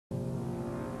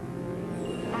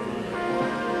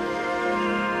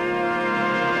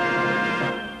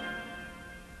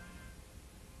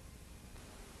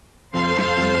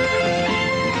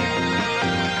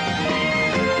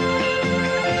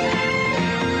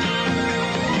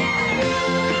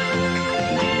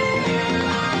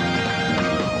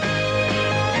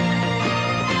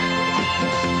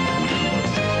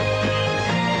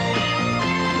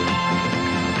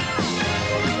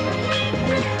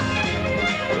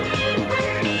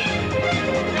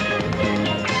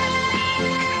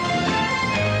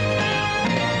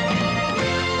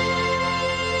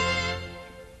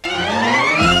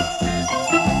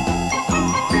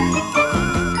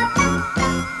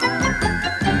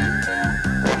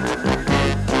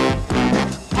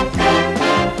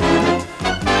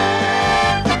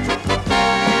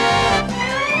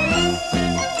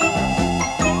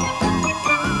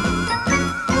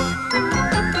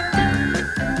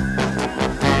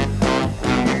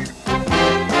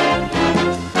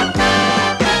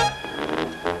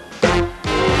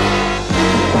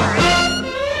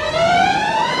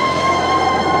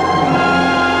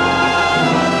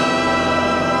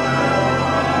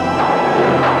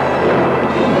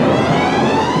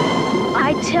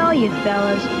you,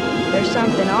 fellas. There's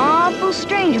something awful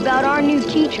strange about our new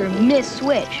teacher, Miss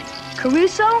Switch.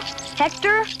 Caruso,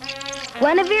 Hector,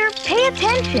 Guinevere, pay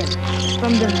attention.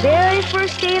 From the very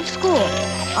first day of school,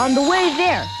 on the way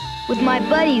there, with my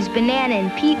buddies Banana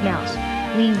and Pete Mouse,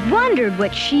 we wondered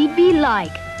what she'd be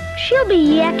like. She'll be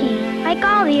yucky, like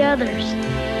all the others.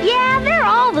 Yeah, they're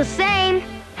all the same.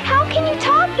 How can you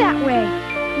talk that way?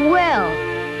 Well,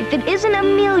 if it isn't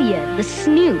Amelia, the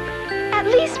snoop. At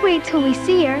least wait till we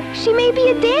see her. She may be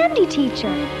a dandy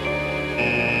teacher.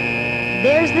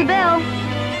 There's the bell.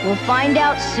 We'll find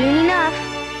out soon enough.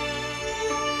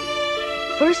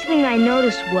 First thing I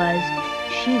noticed was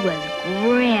she was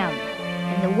grim,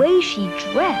 and the way she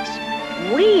dressed,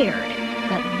 weird.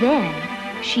 But then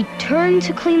she turned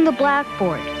to clean the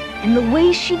blackboard, and the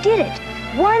way she did it,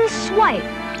 one swipe,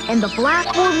 and the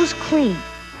blackboard was clean.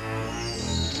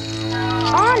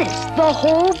 Honest, the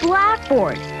whole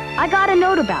blackboard. I got a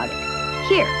note about it.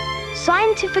 Here,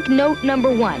 scientific note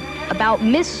number 1 about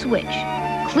Miss Switch.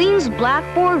 Cleans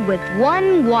blackboard with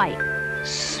one wipe.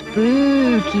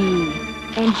 Spooky.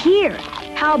 And here,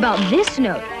 how about this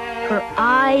note? Her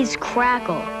eyes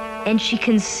crackle, and she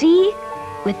can see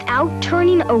without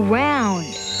turning around.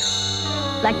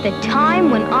 Like the time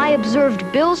when I observed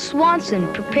Bill Swanson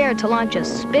prepare to launch a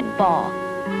spitball.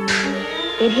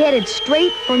 It headed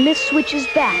straight for Miss Switch's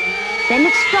back. Then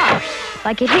it stopped,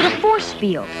 like it hit a force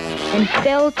field, and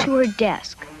fell to her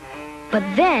desk. But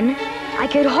then, I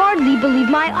could hardly believe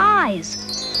my eyes.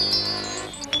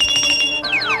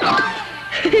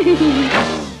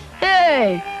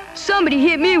 Hey, somebody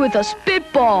hit me with a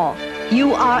spitball.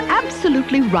 You are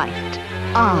absolutely right.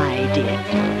 I did.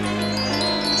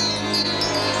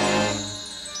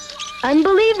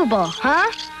 Unbelievable,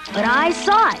 huh? But I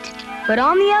saw it. But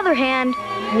on the other hand,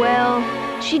 well,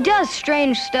 she does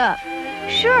strange stuff.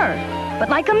 Sure, but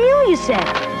like Amelia said,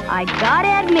 I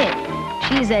gotta admit,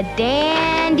 she's a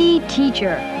dandy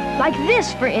teacher. Like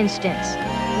this, for instance.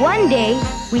 One day,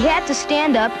 we had to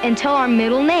stand up and tell our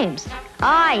middle names.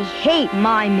 I hate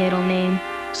my middle name.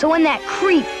 So when that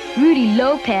creep, Rudy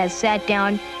Lopez, sat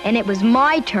down and it was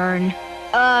my turn,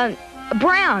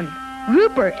 Brown,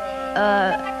 Rupert,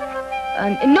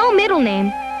 no middle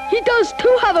name. He does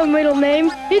too have a middle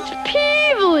name. It's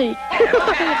Peevely.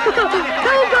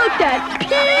 How about that?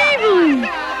 Peevely.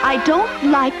 I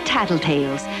don't like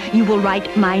tattletales. You will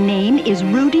write, my name is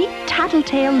Rudy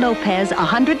Tattletale Lopez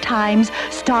 100 times,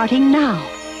 starting now.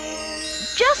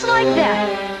 Just like that.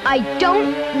 I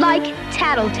don't like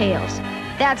tattletales.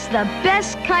 That's the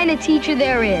best kind of teacher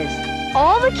there is.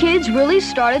 All the kids really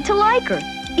started to like her.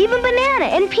 Even Banana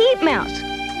and Pete Mouse.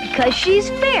 Because she's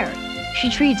fair. She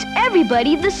treats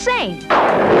everybody the same. But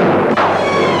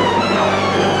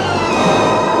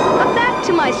back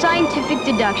to my scientific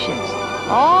deductions.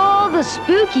 All the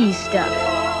spooky stuff.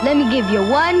 Let me give you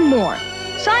one more.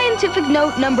 Scientific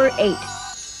note number 8.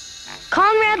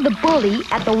 Conrad the bully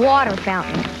at the water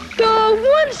fountain.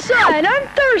 One side, I'm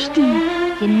thirsty.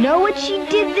 You know what she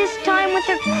did this time with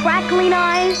her crackling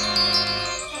eyes?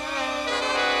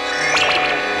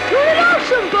 Turn it off,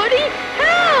 somebody!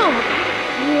 Help!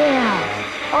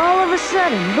 Yeah. All of a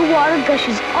sudden, the water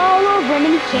gushes all over him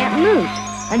and he can't move.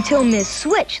 Until Miss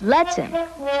Switch lets him.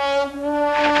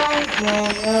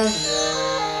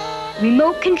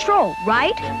 Remote control,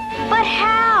 right? But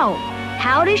how?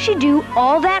 How does she do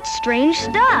all that strange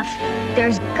stuff?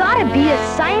 There's gotta be a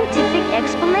scientific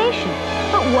explanation.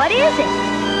 But what is it?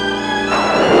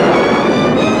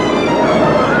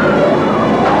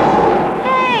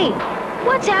 Hey!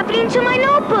 What's happening to my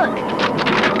notebook?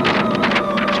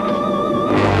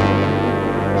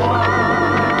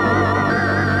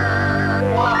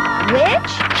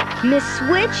 Witch? Miss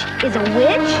Switch is a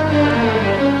witch?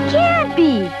 Can't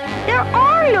be! There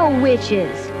are no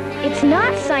witches! It's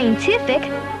not scientific,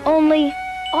 only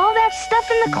all that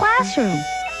stuff in the classroom.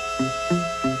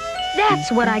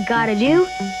 That's what I gotta do.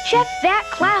 Check that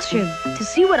classroom to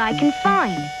see what I can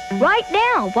find. Right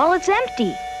now, while it's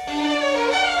empty.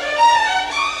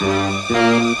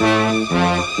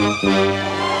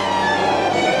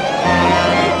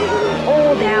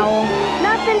 Old owl,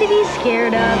 nothing to be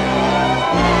scared of.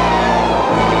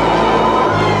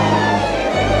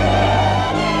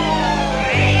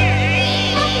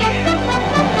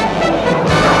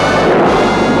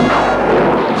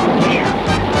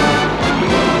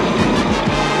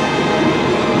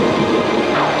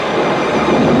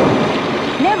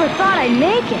 Never thought I'd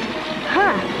make it.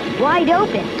 Huh, wide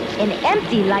open and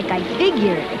empty like I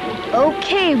figured.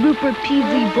 Okay, Rupert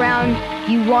Peevely Brown,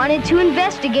 you wanted to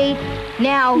investigate.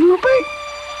 Now, Rupert?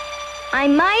 I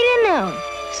might have known.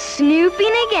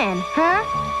 Snooping again, huh?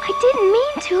 I didn't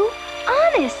mean to.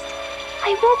 Honest.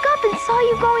 I woke up and saw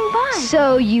you going by.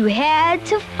 So you had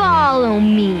to follow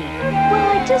me.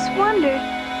 Well, I just wondered,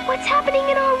 what's happening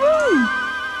in our room?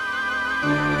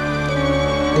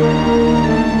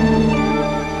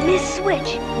 Miss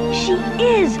Switch, she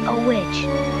is a witch.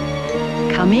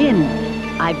 Come in.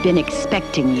 I've been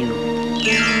expecting you.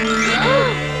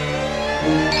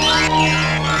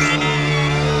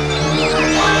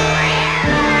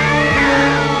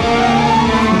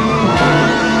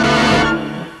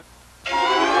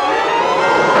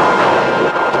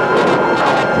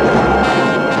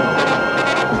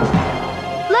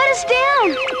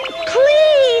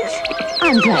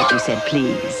 I'm glad you said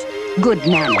please. Good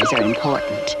manners are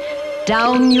important.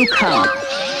 Down you come.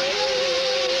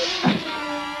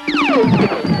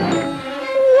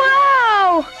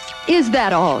 Wow! Is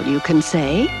that all you can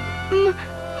say?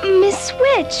 Miss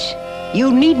Switch.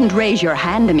 You needn't raise your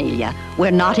hand, Amelia.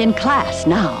 We're not in class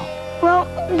now. Well,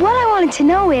 what I wanted to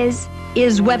know is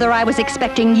whether I was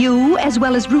expecting you as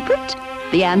well as Rupert?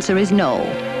 The answer is no.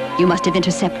 You must have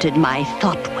intercepted my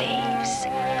thought waves.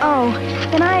 Oh,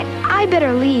 then I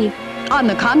better leave. On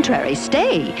the contrary,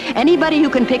 stay. Anybody who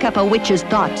can pick up a witch's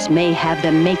thoughts may have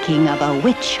the making of a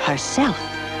witch herself.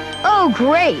 Oh,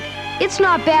 great. It's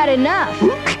not bad enough.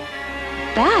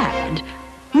 Bad?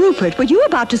 Rupert, were you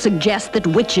about to suggest that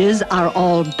witches are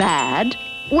all bad?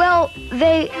 Well,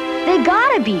 they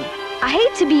gotta be. I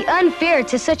hate to be unfair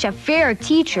to such a fair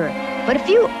teacher, but if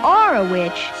you are a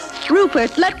witch...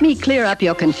 Rupert, let me clear up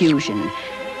your confusion.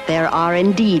 There are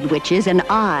indeed witches, and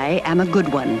I am a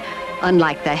good one,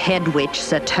 unlike the head witch,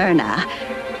 Saturna.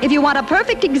 If you want a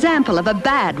perfect example of a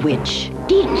bad witch...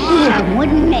 Did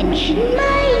someone mention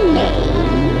my name?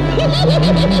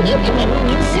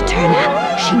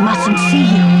 Saturna, she mustn't see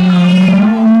you.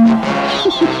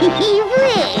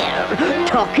 Well,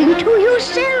 talking to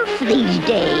yourself these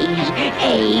days,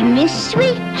 eh, Miss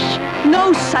Switch?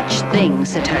 No such thing,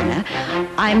 Saturna.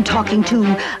 I'm talking to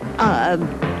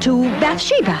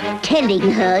Bathsheba.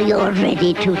 Telling her you're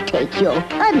ready to take your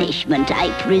punishment, I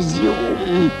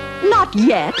presume. Not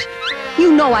yet.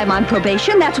 You know I'm on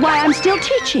probation. That's why I'm still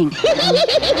teaching. Yes,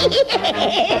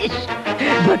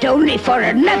 but only for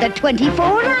another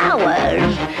 24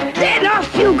 hours. Then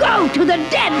off you go to the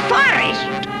dead forest.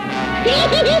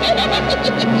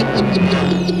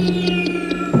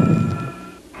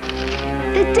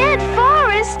 the dead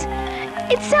forest?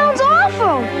 It sounds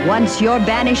awful. Once you're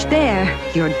banished there,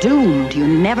 you're doomed. You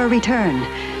never return.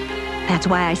 That's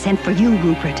why I sent for you,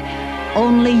 Rupert.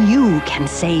 Only you can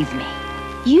save me.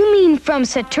 You mean from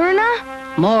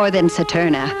Saturna? More than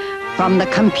Saturna. From the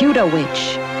computer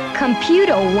witch.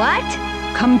 Computer what?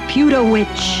 Computer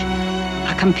witch.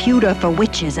 A computer for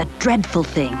witches, a dreadful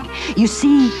thing. You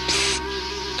see... Psst.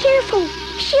 Careful.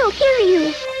 She'll hear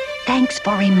you. Thanks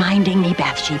for reminding me,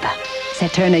 Bathsheba.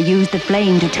 Saturna used the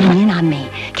flame to tune in on me.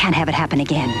 Can't have it happen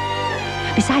again.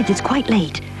 Besides, it's quite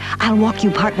late. I'll walk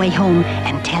you partway home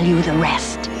and tell you the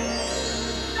rest.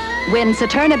 When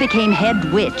Saturna became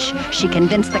head witch, she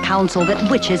convinced the council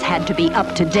that witches had to be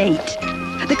up to date.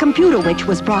 The computer witch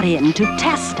was brought in to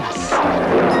test us.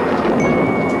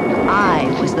 I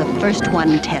was the first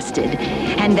one tested,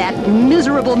 and that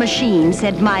miserable machine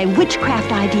said my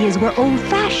witchcraft ideas were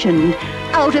old-fashioned,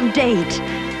 out of date.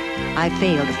 I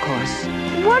failed, of course.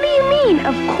 What do you mean,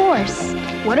 of course?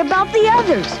 What about the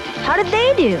others? How did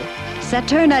they do?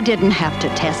 Saturna didn't have to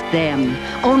test them,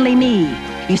 only me.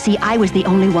 You see, I was the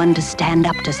only one to stand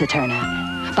up to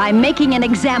Saturna. By making an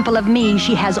example of me,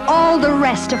 she has all the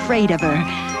rest afraid of her.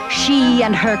 She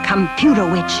and her computer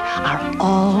witch are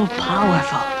all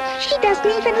powerful. She doesn't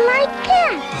even like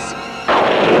cats.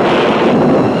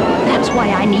 That's why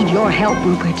I need your help,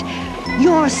 Rupert.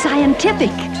 You're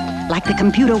scientific, like the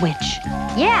computer witch.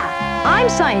 Yeah, I'm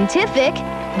scientific.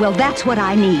 Well, that's what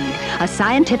I need. A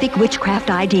scientific witchcraft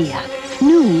idea.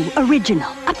 New,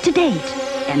 original, up to date.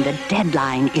 And the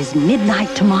deadline is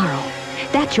midnight tomorrow.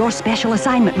 That's your special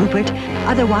assignment, Rupert.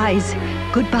 Otherwise,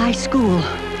 goodbye school.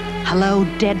 Hello,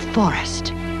 dead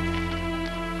forest.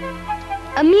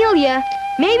 Amelia,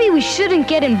 maybe we shouldn't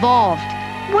get involved.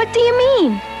 What do you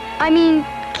mean? I mean,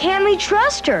 can we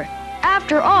trust her?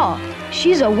 After all,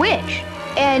 she's a witch.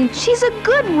 And she's a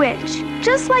good witch,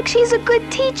 just like she's a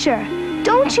good teacher.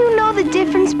 Don't you know the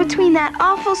difference between that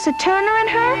awful Saturna and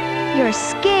her? You're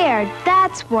scared,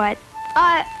 that's what.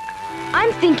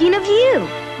 I'm thinking of you.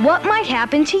 What might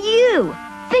happen to you?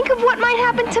 Think of what might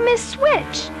happen to Miss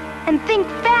Switch. And think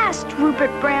fast,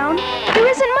 Rupert Brown. There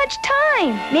isn't much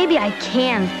time. Maybe I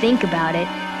can think about it.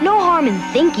 No harm in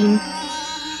thinking.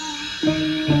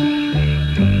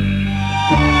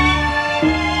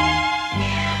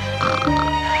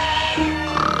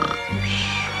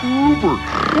 Rupert,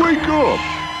 Wake up!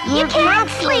 You can't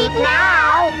sleep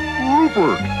now!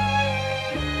 Rupert!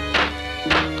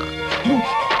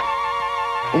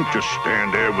 Don't just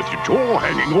stand there with your jaw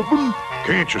hanging open.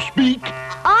 Can't you speak?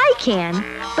 I can,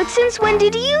 but since when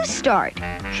did you start?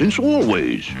 Since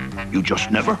always. You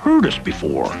just never heard us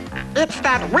before. It's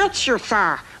that witch you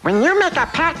saw. When you make a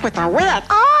pact with a witch...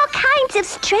 All kinds of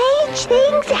strange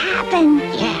things happen.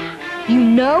 Yeah. You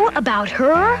know about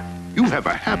her? You have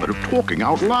a habit of talking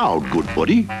out loud, good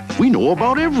buddy. We know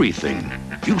about everything.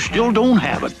 You still don't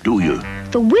have it, do you?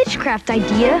 The witchcraft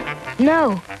idea?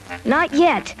 No, not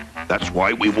yet. That's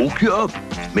why we woke you up.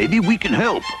 Maybe we can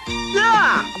help.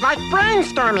 Yeah, like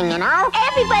brainstorming, you know?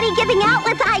 Everybody giving out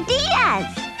with ideas.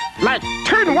 Like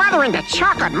turn water into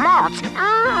chocolate malts.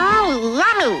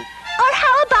 Yummy! Or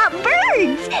how about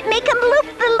birds? Make them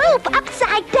loop the loop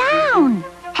upside down.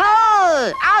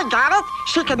 Hey, I got it.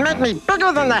 She could make me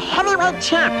bigger than the heavyweight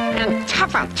champ and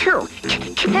tougher, too.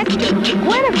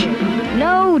 Guinevere.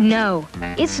 No.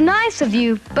 It's nice of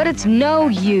you, but it's no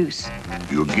use.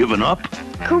 You're giving up?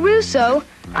 Caruso,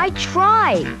 I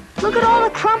tried. Look at all the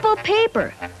crumpled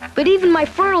paper. But even my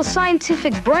fertile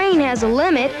scientific brain has a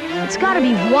limit. It's gotta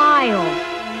be wild.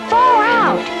 Far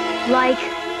out. Like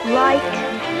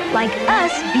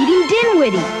us beating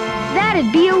Dinwiddie.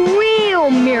 That'd be a real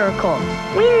miracle.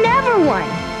 We never won.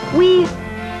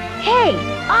 Hey,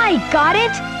 I got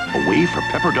it. A way for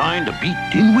Pepperdine to beat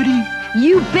Dinwiddie?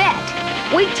 You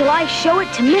bet. Wait till I show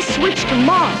it to Miss Switch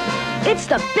tomorrow. It's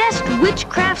the best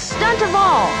witchcraft stunt of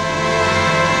all.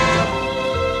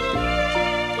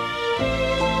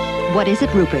 What is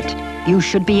it, Rupert? You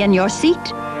should be in your seat.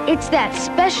 It's that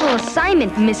special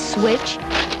assignment, Miss Switch.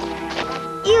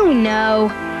 You know.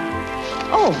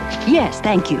 Oh, yes,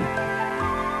 thank you.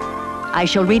 I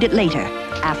shall read it later,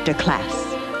 after class.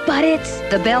 But it's...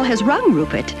 The bell has rung,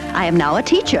 Rupert. I am now a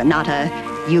teacher, not a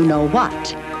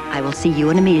you-know-what. I will see you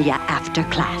and Amelia after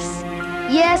class.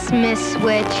 Yes, Miss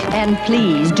Switch. And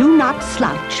please do not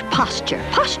slouch. Posture.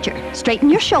 Straighten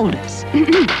your shoulders.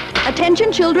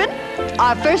 Attention, children.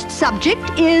 Our first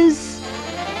subject is...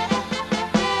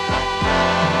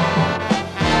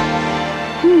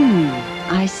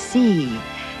 I see.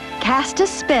 Cast a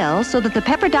spell so that the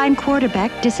Pepperdine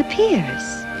quarterback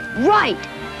disappears. Right.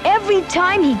 Every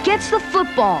time he gets the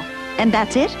football. And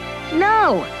that's it?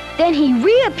 No. Then he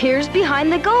reappears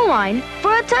behind the goal line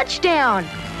for a touchdown.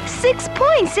 6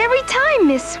 points every time,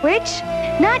 Miss Switch.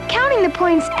 Not counting the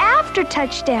points after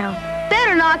touchdown.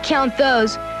 Better not count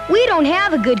those. We don't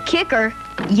have a good kicker.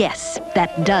 Yes,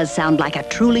 that does sound like a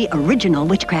truly original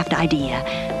witchcraft idea.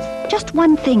 Just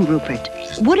one thing, Rupert.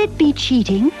 Would it be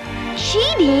cheating?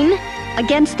 Cheating?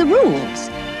 Against the rules.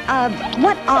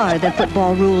 What are the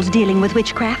football rules dealing with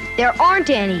witchcraft? There aren't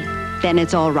any. Then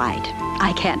it's all right.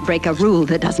 I can't break a rule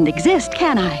that doesn't exist,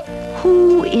 can I?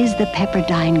 Who is the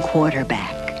Pepperdine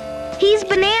quarterback? He's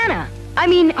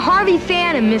Harvey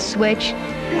Phantom, Miss Switch.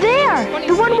 There,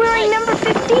 the one wearing number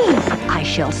 15. I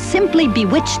shall simply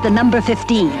bewitch the number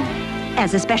 15.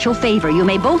 As a special favor, you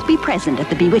may both be present at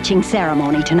the bewitching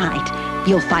ceremony tonight.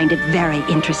 You'll find it very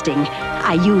interesting.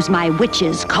 I use my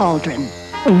witch's cauldron.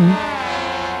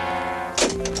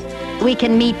 We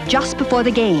can meet just before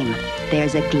the game.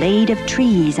 There's a glade of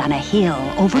trees on a hill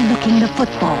overlooking the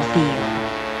football field.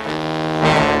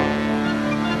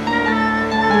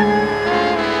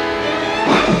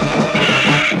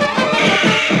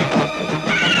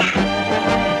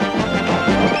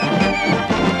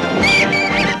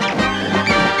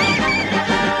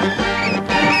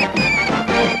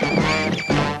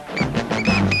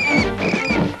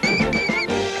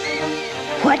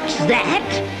 What's that?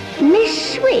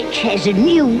 Miss Switch has a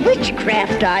new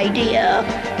witchcraft idea.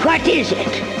 What is it?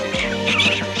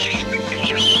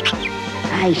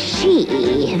 I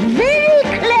see. Very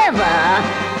clever.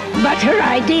 But her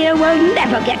idea will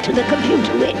never get to the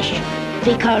computer witch.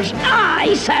 Because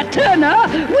I, Saturna,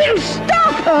 will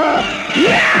stop her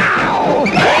now!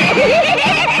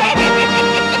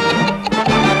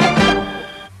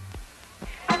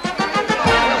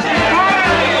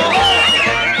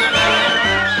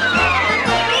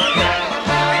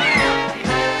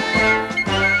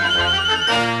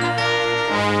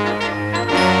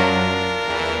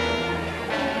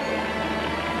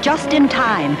 Just in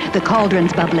time, the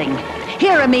cauldron's bubbling.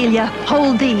 Here, Amelia,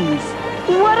 hold these.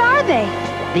 What are they?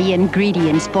 The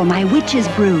ingredients for my witch's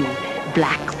brew.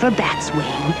 Black for bat's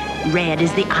wing, red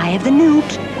is the eye of the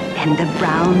newt, and the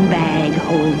brown bag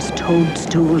holds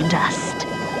toadstool dust.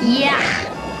 Yeah.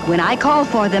 When I call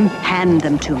for them, hand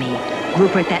them to me.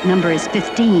 Rupert, that number is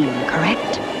 15,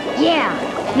 correct? Yeah,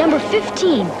 number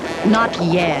 15. Not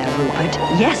yeah, Rupert.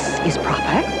 Yes is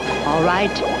proper. All All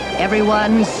right,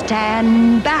 everyone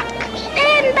stand back.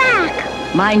 Stand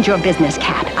back! Mind your business,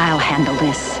 Cat. I'll handle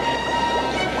this.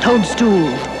 Toadstool.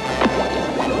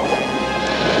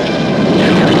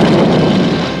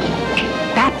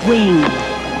 Batwing.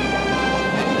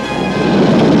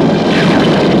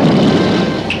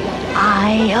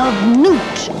 Eye of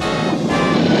Newt.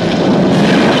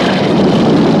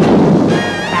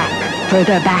 Back,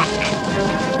 further back.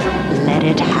 Let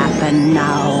it happen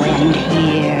now and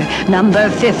here. Number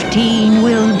 15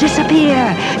 will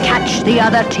disappear. Catch the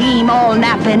other team all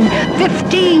napping.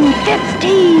 15,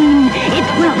 15. It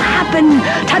will happen.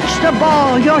 Touch the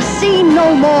ball. You're seen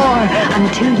no more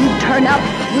until you turn up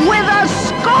with a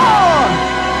score.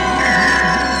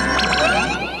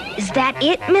 Is that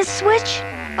it, Miss Switch?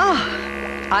 Oh,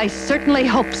 I certainly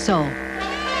hope so.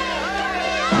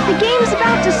 The game's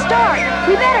about to start.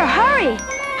 We better hurry.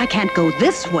 I can't go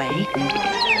this way.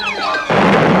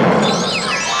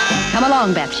 Come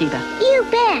along, Bathsheba. You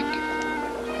bet.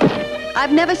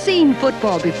 I've never seen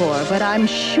football before, but I'm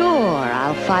sure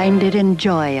I'll find it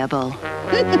enjoyable.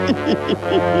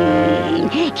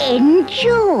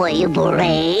 Enjoyable,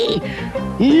 eh?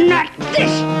 Not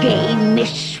this game,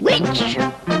 Miss Switch.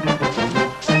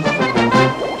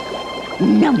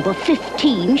 Number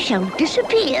 15 shall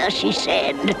disappear, she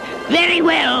said. Very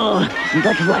well.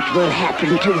 But what will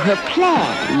happen to her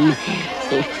plan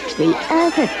if the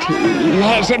other team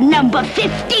has a number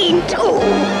 15 too?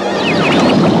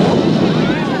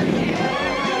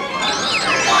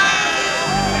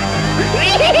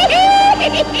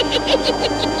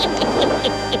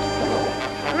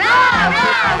 Rah,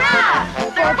 rah, rah!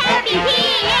 For Peppy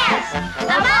P.S.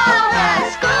 Of all the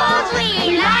schools,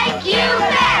 we like you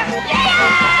best! Yay!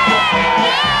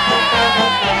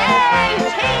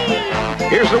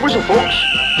 Here's the whistle, folks.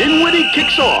 Dinwiddie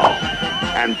kicks off.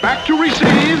 And back to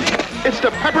receive, it's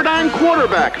the Pepperdine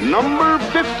quarterback, number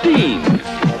 15.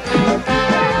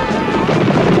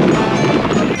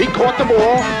 He caught the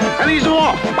ball, and he's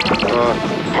off.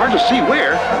 Hard to see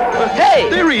where. Hey!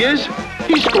 There he is.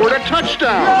 He scored a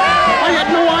touchdown. I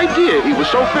had no idea he was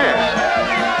so fast.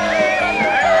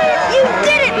 You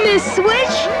did it, Miss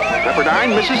Switch.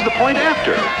 Pepperdine misses the point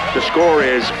after. The score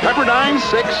is Pepperdine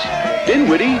 6,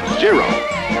 Dinwiddie 0.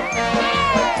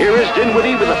 Here is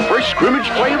Dinwiddie with the first scrimmage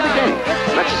play of the game.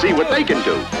 Let's see what they can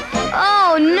do.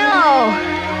 Oh, no.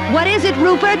 What is it,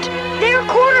 Rupert? Their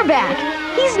quarterback.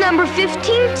 He's number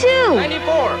 15, too.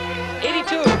 94,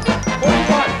 82,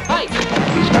 41, Hyde.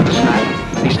 He's got the snap.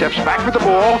 He steps back for the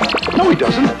ball. No, he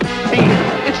doesn't. Hey,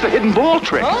 it's the hidden ball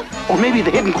trick. Huh? Or maybe the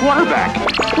hidden quarterback.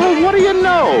 Well, what do you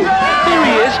know? There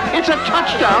he is. It's a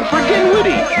touchdown for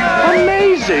Dinwiddie.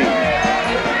 Amazing.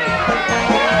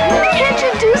 Can't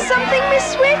you do something, Miss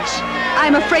Switch?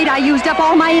 I'm afraid I used up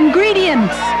all my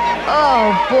ingredients.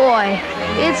 Oh, boy.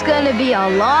 It's gonna be a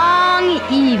long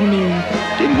evening.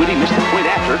 Dinwiddie missed the point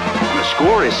after, and the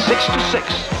score is 6-6.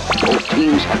 Both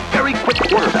teams have very quick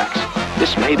quarterbacks.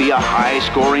 This may be a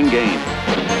high-scoring game.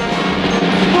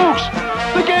 Folks,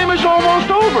 the game is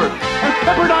almost over, and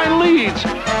Pepperdine leads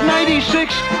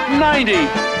 96-90.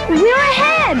 We're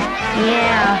ahead.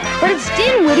 Yeah, but it's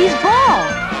Dinwiddie's ball.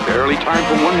 Barely time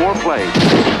for one more play.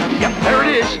 Yep, there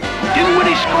it is.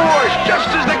 Dinwiddie scores just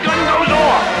as the gun goes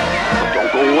off. But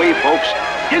don't go away, folks.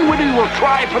 Dinwiddie will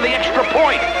try for the extra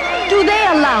point. Do they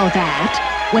allow that?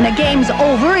 When a game's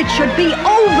over, it should be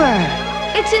over.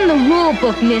 It's in the rule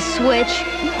book, Miss Switch.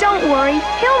 Don't worry,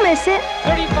 he'll miss it.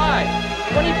 35,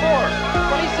 24,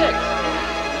 26.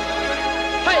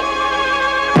 Hyde.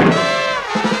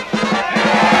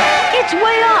 It's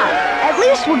way off. At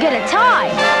least we'll get a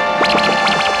tie.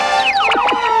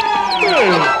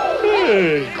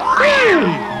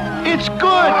 It's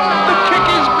good. The kick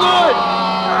is good.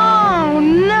 Oh,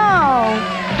 no.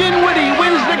 Dinwiddie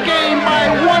wins the game by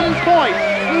 1 point,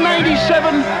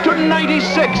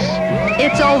 97-96.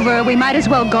 It's over. We might as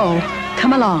well go.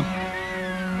 Come along.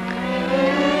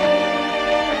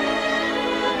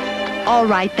 All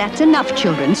right, that's enough,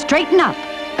 children. Straighten up.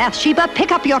 Bathsheba,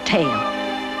 pick up your tail.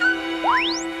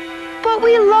 But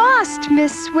we lost,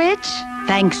 Miss Switch.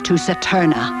 Thanks to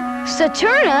Saturna.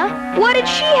 Saturna? What did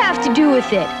she have to do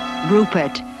with it?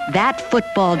 Rupert, that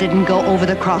football didn't go over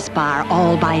the crossbar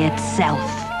all by itself.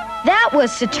 That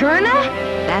was Saturna?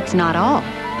 That's not all.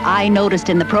 I noticed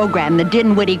in the program the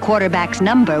Dinwiddie quarterback's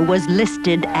number was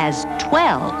listed as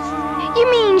 12. You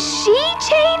mean she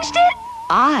changed it?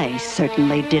 I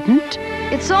certainly didn't.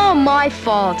 It's all my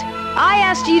fault. I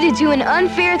asked you to do an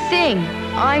unfair thing.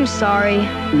 I'm sorry.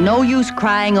 No use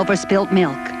crying over spilt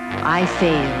milk. I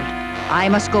failed. I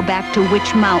must go back to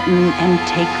Witch Mountain and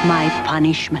take my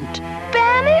punishment.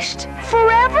 Banished?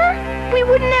 Forever? we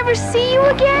would never see you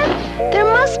again? There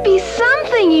must be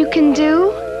something you can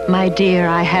do. My dear,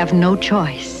 I have no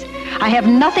choice. I have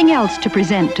nothing else to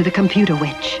present to the computer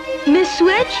witch. Miss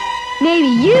Switch, maybe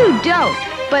you don't,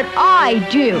 but I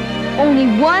do.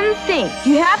 Only one thing.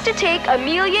 You have to take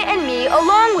Amelia and me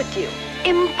along with you.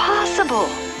 Impossible.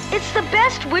 It's the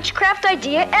best witchcraft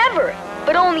idea ever.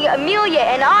 But only Amelia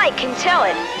and I can tell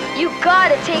it. You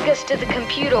gotta take us to the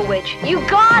computer witch. You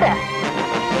gotta.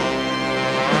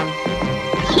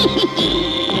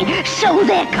 So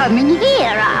they're coming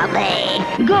here, are they?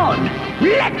 Good.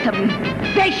 Let them.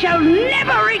 They shall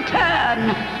never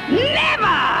return.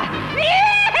 Never!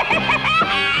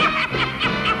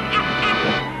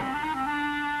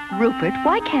 Rupert,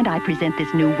 why can't I present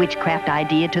this new witchcraft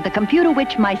idea to the computer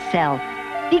witch myself?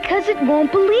 Because it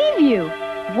won't believe you.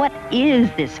 What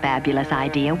is this fabulous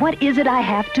idea? What is it I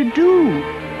have to do?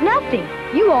 Nothing.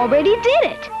 You already did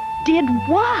it. Did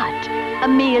what?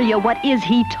 Amelia, what is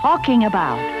he talking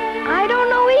about? I don't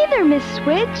know either, Miss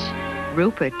Switch.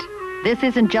 Rupert, this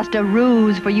isn't just a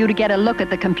ruse for you to get a look at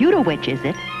the computer witch, is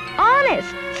it?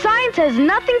 Honest. Science has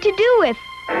nothing to do with...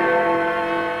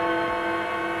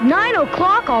 9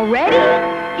 o'clock already?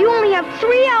 You only have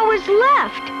 3 hours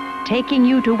left. Taking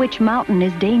you to Witch Mountain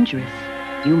is dangerous.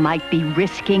 You might be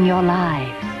risking your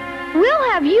lives. We'll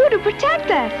have you to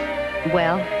protect us.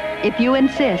 Well, if you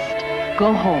insist,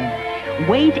 go home.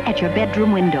 Wait at your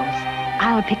bedroom windows.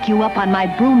 I'll pick you up on my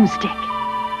broomstick.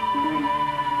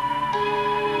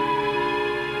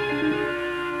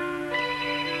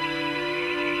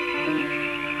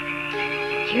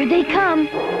 Here they come.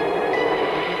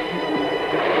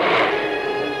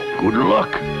 Good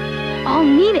luck. I'll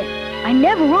need it. I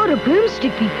never rode a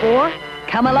broomstick before.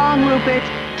 Come along, Rupert.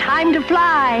 Time to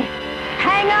fly.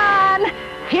 Hang on.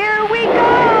 Here we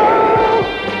go.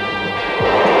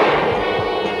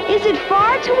 Is it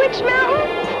far to Witch Mountain?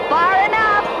 Far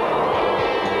enough.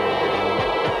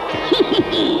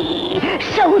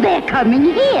 So they're coming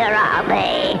here, are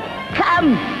they?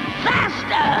 Come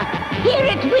faster. Here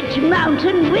at Witch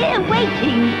Mountain, we're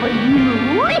waiting for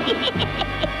you.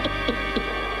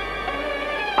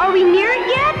 Are we near it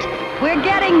yet? We're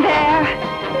getting there.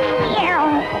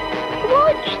 Meow.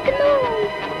 Watch the moon.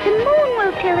 The moon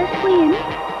will tell us when.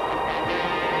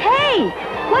 Hey,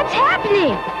 what's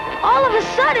happening? All of a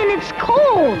sudden it's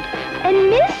cold and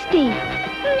misty.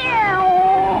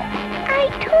 Meow. I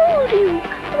told you.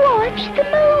 Watch the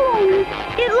moon.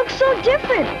 It looks so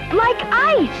different, like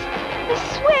ice. The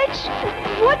switch,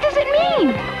 what does it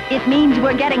mean? It means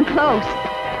we're getting close.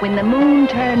 When the moon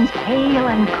turns pale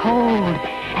and cold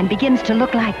and begins to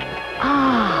look like...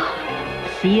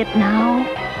 See it now?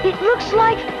 It looks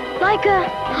like a...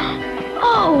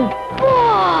 Oh,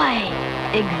 boy!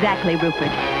 Exactly,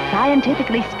 Rupert.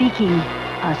 Scientifically speaking,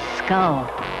 a skull.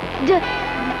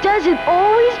 Does it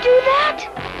always do that?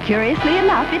 Curiously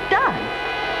enough, it does.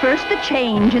 First the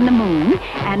change in the moon,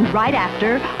 and right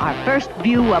after, our first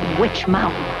view of Witch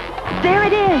Mountain. There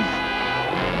it is!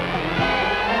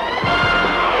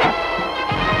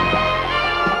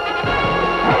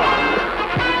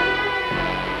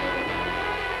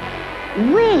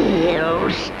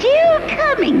 Well, still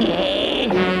coming,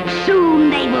 eh? Soon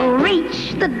they will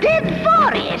reach the dead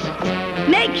forest.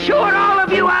 Make sure all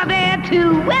of you are there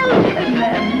to welcome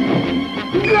them.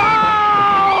 Go!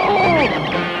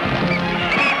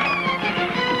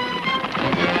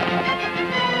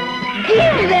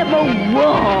 Give them a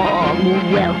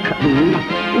warm welcome.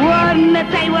 One that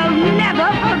they will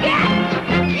never forget.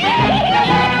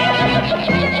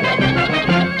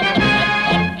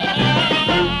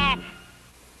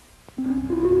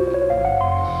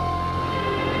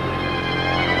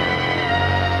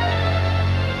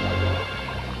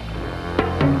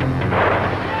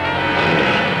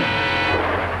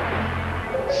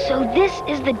 So this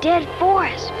is the dead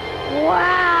forest.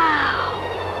 Wow!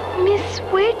 Miss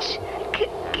Witch,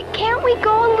 can't we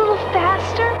go a little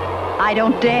faster? I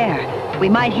don't dare. We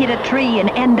might hit a tree and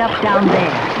end up down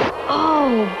there.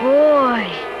 Oh, boy.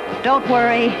 Don't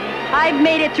worry. I've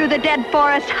made it through the dead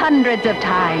forest hundreds of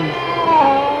times.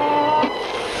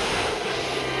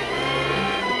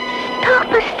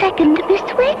 Stop a second, Miss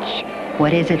Witch.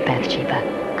 What is it, Bathsheba?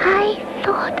 I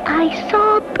thought I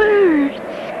saw birds.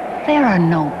 There are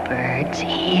no birds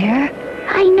here.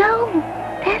 I know.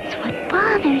 That's what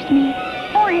bothers me.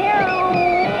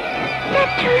 That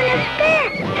turn us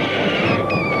back.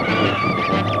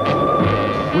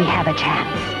 We have a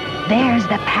chance. There's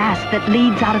the pass that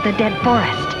leads out of the dead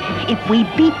forest. If we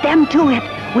beat them to it,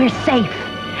 we're safe.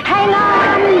 Hang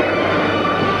on!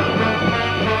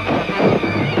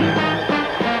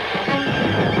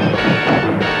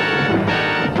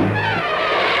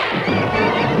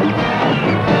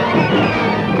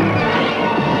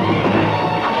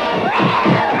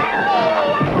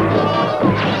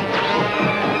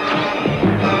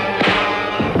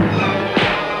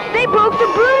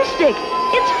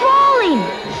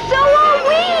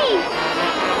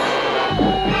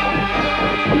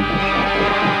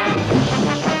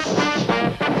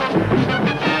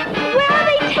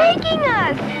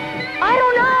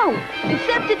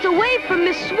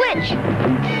 Miss Switch.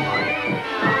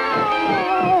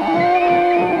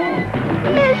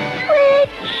 Miss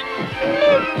Switch!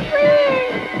 Miss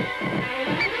Switch!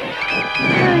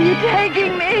 Where are you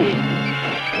taking me?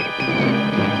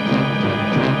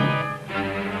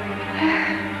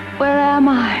 Where am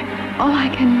I? All I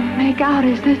can make out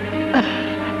is this...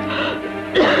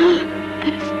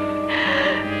 this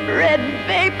red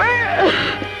vapor.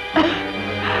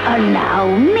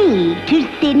 Allow me to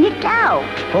thin it out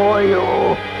for you.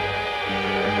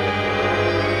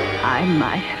 I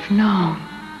might have known.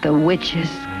 The witch's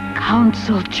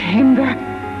council chamber.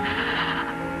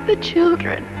 The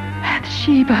children,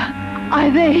 Bathsheba, are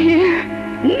they here?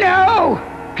 No,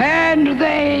 and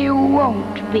they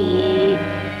won't be.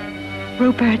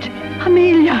 Rupert,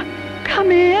 Amelia,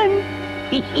 come in.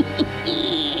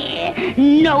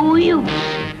 No use.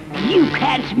 You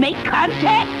can't make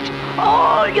contact.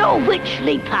 All your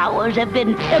witchly powers have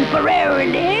been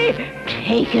temporarily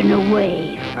taken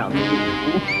away from you.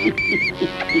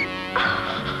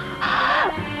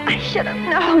 I should have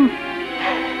known.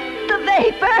 The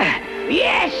vapor.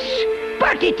 Yes,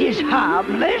 but it is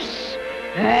harmless.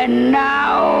 And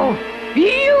now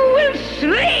you will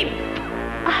sleep.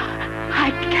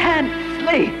 I can't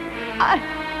sleep.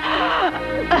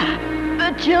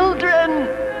 The children.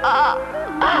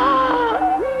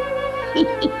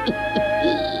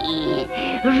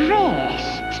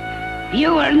 Rest.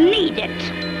 You will need it.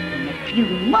 In a few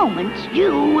moments,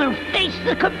 you will face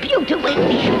the computer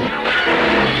witch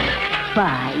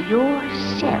by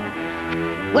yourself,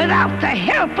 without the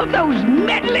help of those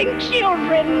meddling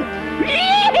children.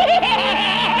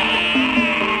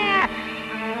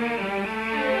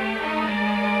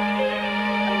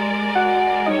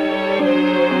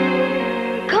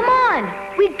 Come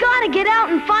on! We gotta get out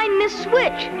and find Miss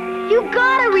Switch. You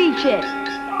gotta reach it.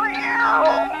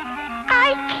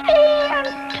 I can't.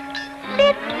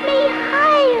 Lift me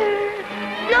higher.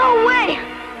 No way!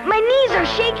 My knees are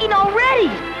shaking already.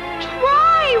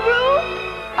 Try, Ruth.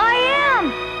 I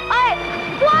am.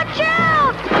 Watch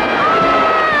out!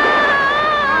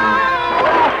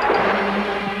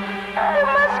 There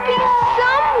must be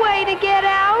some way to get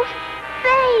out.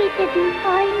 They didn't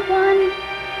find one.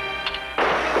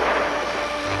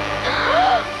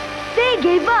 They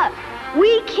gave up.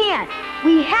 We can't.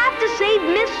 We have to save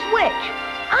Miss Switch.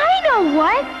 I know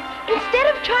what. Instead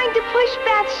of trying to push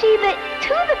Bathsheba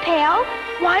to the pail,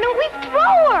 why don't we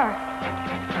throw her?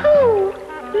 Who?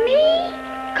 Me?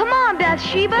 Come on,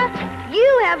 Bathsheba.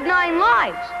 You have 9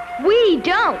 lives. We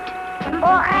don't.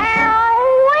 Well,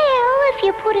 if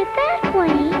you put it that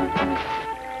way.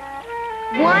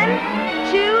 1,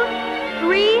 2,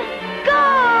 3, go!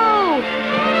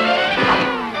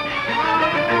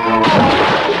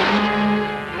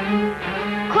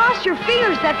 Cross your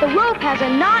fingers that the rope has a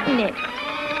knot in it.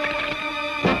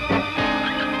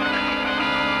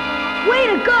 Way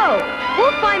to go!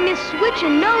 We'll find Miss Switch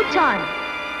in no time.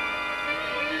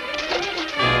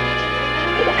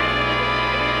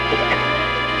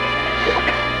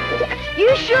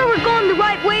 You sure we're going the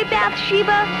right way,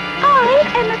 Bathsheba? I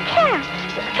am a cat.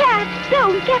 Cats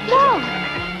don't get lost.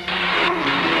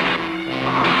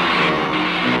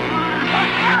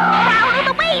 Out of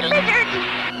the way, lizard!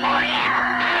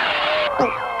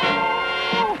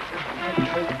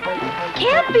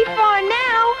 Can't be far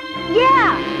now.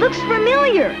 Yeah, looks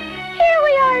familiar. Here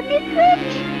we are, Miss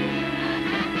Switch.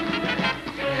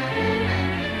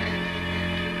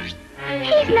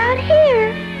 She's not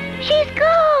here. She's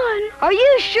gone. Are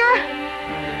you sure?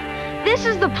 This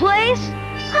is the place?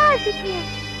 Positive.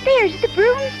 There's the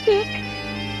broomstick.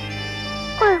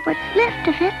 Or what's left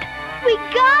of it. We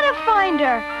gotta find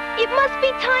her. It must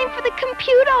be time for the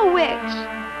computer witch.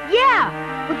 Yeah,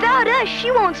 without us,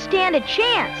 she won't stand a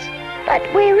chance. But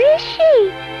where is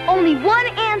she? Only one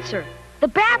answer. The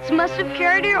bats must have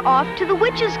carried her off to the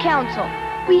Witches' Council.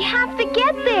 We have to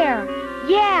get there.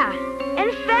 Yeah,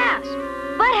 and fast.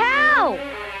 But how?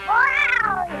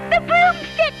 Wow! The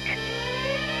broomstick!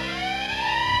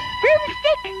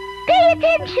 Broomstick, pay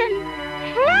attention!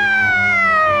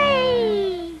 Fly!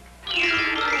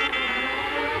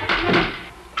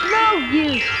 No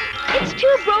use. It's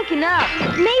too broken up.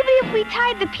 Maybe if we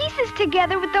tied the pieces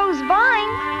together with those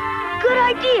vines. Good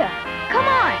idea. Come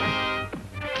on.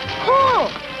 Pull!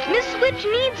 Miss Switch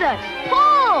needs us.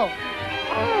 Pull!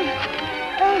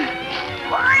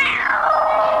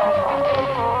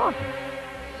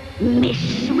 Miss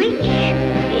Switch,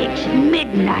 it's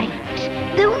midnight,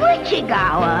 the witching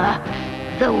hour.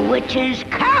 The Witches'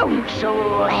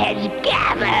 Council has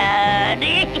gathered.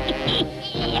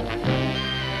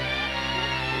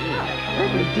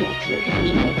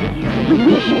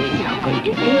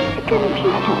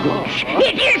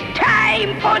 It is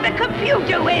time for the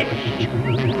computer witch!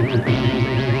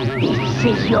 This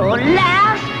is your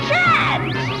last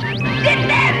chance!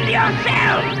 Defend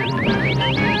yourself!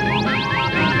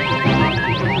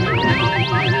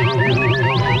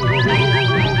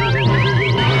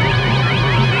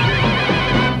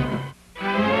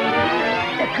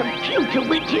 The computer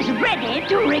witch is ready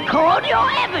to record your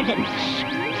evidence.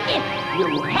 If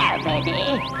you have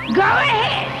any, go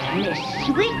ahead, Miss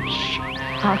Switch.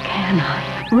 How can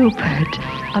I? Rupert,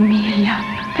 Amelia,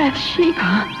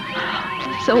 Bathsheba.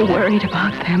 So worried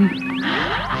about them.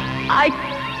 I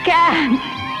can't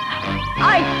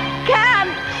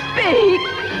speak.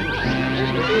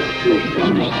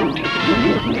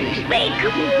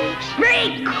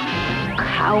 Speak!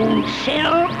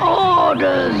 Council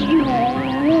orders you.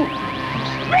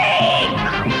 Speak!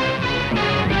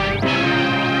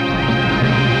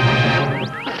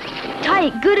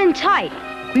 Tight, good and tight.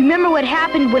 Remember what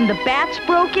happened when the bats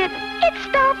broke it? It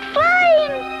stopped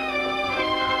flying.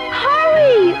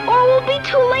 Hurry, or we'll be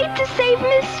too late to save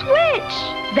Miss Switch.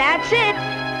 That's it.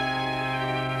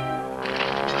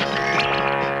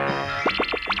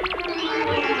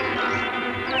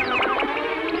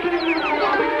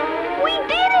 We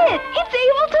did it! It's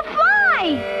able to fly!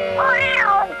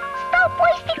 Wow! Stop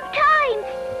wasting time!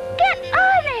 Get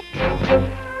on it!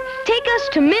 Take us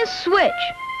to Miss Switch.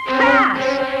 Fast!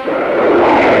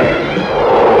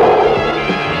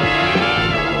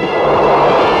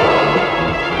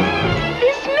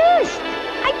 Dismissed!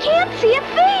 I can't see a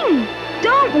thing!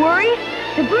 Don't worry.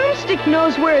 The broomstick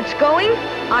knows where it's going.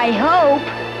 I hope.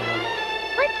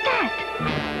 What's that?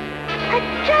 A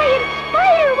giant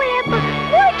spider web!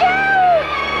 Look out!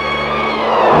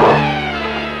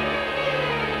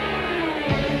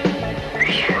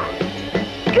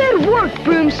 Good work,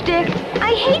 broomstick.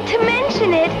 I hate to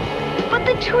mention it, but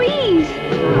the trees,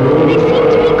 they seem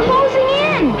to be closing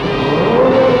in.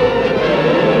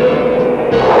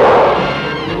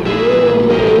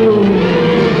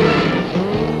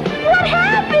 What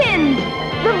happened?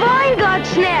 The vine got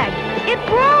snagged. It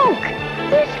broke.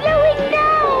 They're slowing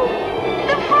down.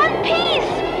 The front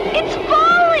piece, it's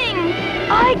falling.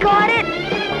 I got it.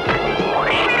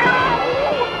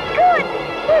 Good,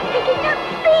 we're picking up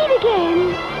speed again.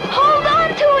 Hold on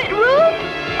to it, Rube.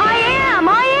 I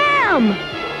am.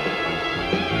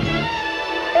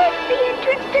 There's the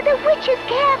entrance to the witch's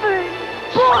cavern.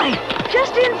 Boy,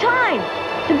 just in time.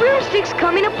 The broomstick's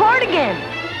coming apart again.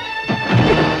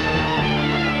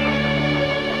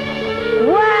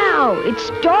 Wow, it's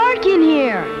dark in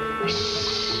here.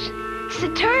 Shh.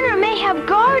 Saturna may have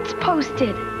guards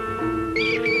posted.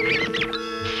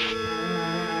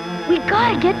 We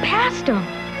gotta get past them.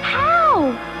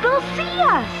 How? They'll see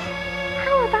us.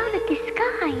 How about a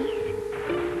disguise?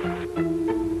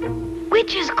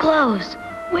 Witch's clothes.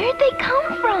 Where'd they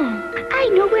come from? I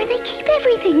know where they keep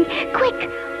everything. Quick,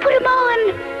 put them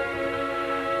on.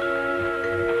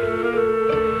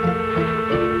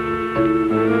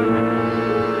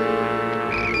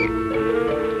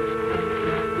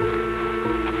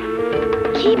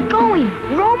 Keep going.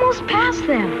 We're almost past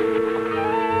them.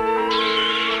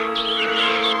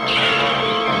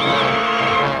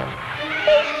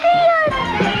 They see us.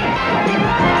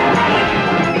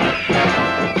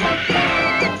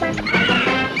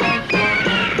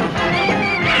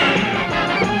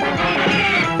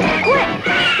 Quick!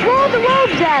 Throw the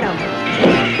robes at them.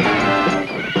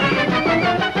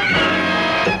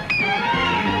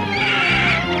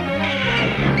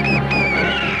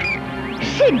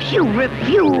 Since you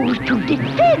refuse to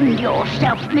defend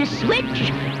yourself, Miss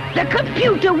Switch, the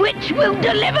computer witch will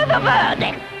deliver the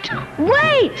verdict.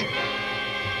 Wait!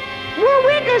 We're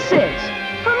witnesses.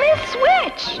 For Miss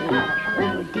Switch.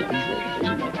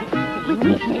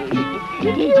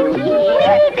 Did you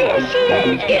hear this?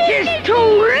 It is too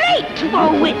late for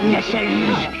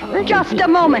witnesses. Just a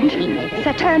moment.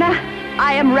 Saturna,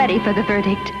 I am ready for the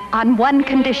verdict on one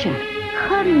condition.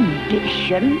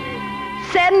 Condition?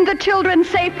 Send the children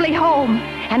safely home,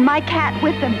 and my cat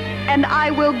with them, and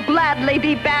I will gladly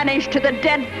be banished to the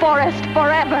dead forest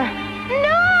forever.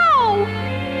 No!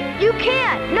 You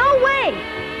can't. No way.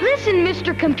 Listen,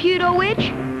 Mr. Computer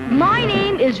Witch. My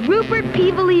name is Rupert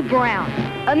Peevely Brown.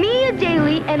 Amelia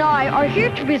Daly and I are here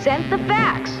to present the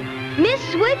facts. Miss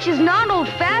Switch is not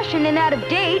old-fashioned and out of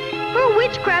date. Her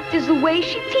witchcraft is the way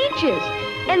she teaches,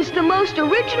 and it's the most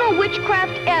original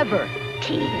witchcraft ever.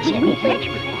 Teacher?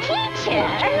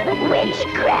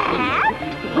 Witchcraft?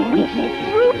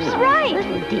 Rupe's right.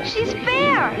 She's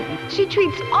fair. She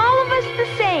treats all of us the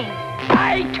same.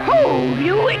 I told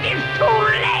you it is too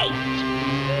late.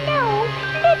 No,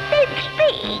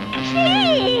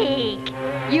 Speak!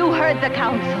 You heard the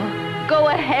council. Go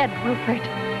ahead, Rupert.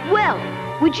 Well,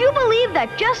 would you believe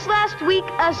that just last week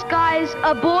us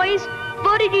boys,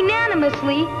 voted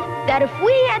unanimously that if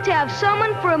we had to have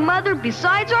someone for a mother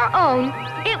besides our own,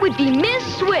 it would be Miss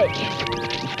Switch.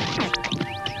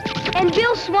 And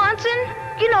Bill Swanson,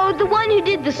 you know, the one who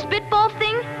did the spitball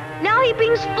thing, now he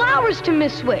brings flowers to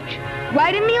Miss Switch.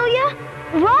 Right, Amelia?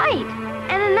 Right.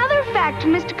 And another fact,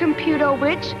 Mr. Computer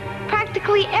Witch,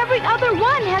 practically every other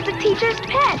one has a teacher's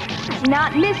pet.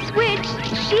 Not Miss Switch.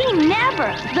 She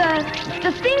never.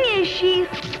 The thing is, she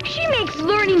makes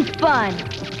learning fun.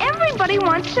 Everybody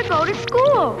wants to go to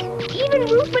school. Even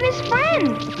Rupert and his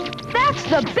friends. That's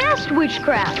the best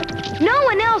witchcraft. No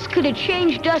one else could have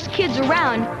changed us kids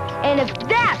around. And if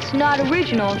that's not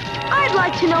original, I'd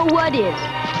like to know what is.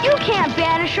 You can't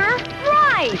banish her.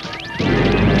 Right.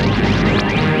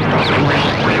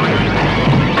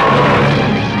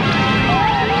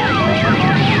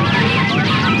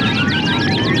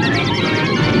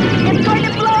 It's going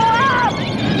to blow up!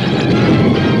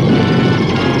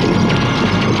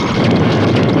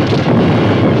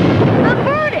 The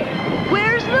verdict!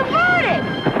 Where's the verdict?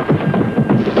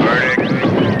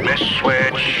 Verdict, Miss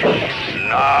Switch,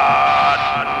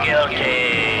 not guilty.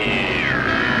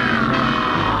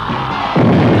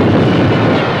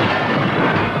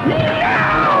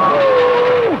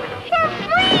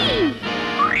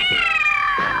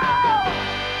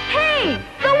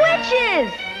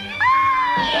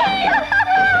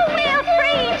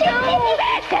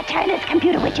 Turner's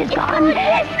computer witch is gone.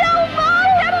 It's no more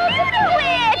computer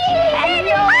witch! And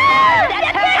you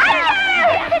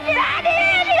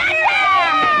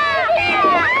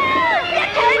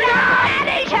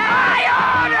I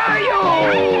order you!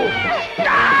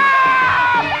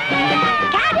 Stop!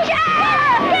 Catch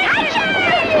her!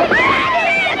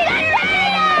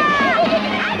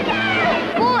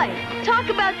 Boy, talk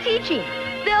about teaching.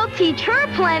 They'll teach her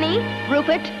plenty.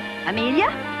 Rupert, Amelia,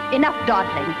 enough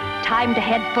dawdling. Time to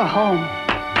head for home.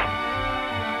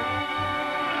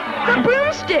 The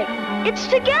broomstick! It's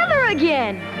together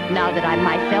again! Now that I'm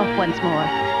myself once more,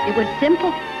 it was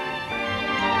simple.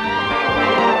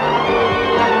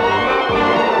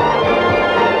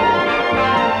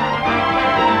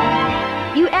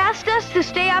 You asked us to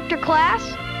stay after class?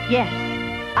 Yes.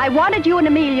 I wanted you and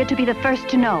Amelia to be the first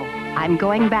to know. I'm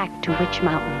going back to Witch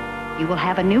Mountain. You will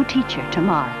have a new teacher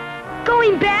tomorrow.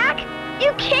 Going back?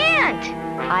 You can't!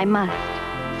 I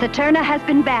must. Saturna has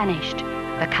been banished.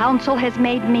 The council has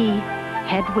made me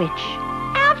head witch.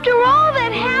 After all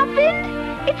that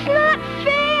happened? It's not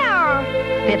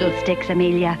fair. Fiddlesticks,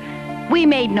 Amelia. We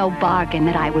made no bargain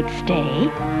that I would stay.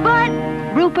 But,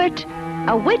 Rupert,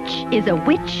 a witch is a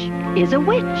witch is a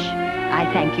witch. I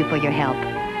thank you for your help,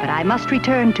 but I must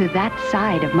return to that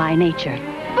side of my nature.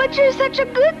 But you're such a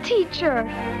good teacher.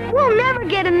 we'll never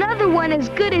get another one as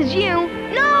good as you.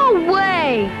 No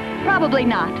way! Probably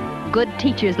not. Good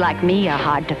teachers like me are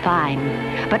hard to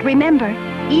find. But remember,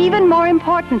 even more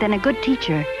important than a good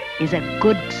teacher is a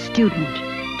good student.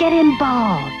 Get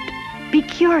involved. Be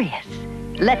curious.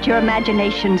 Let your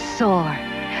imagination soar.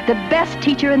 The best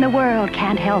teacher in the world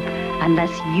can't help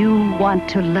unless you want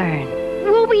to learn.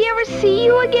 Will we ever see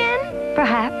you again?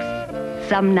 Perhaps.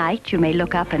 Some night you may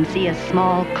look up and see a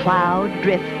small cloud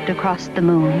drift across the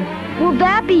moon. Will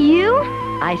that be you?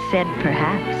 I said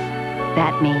perhaps.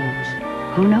 That means,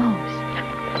 who knows?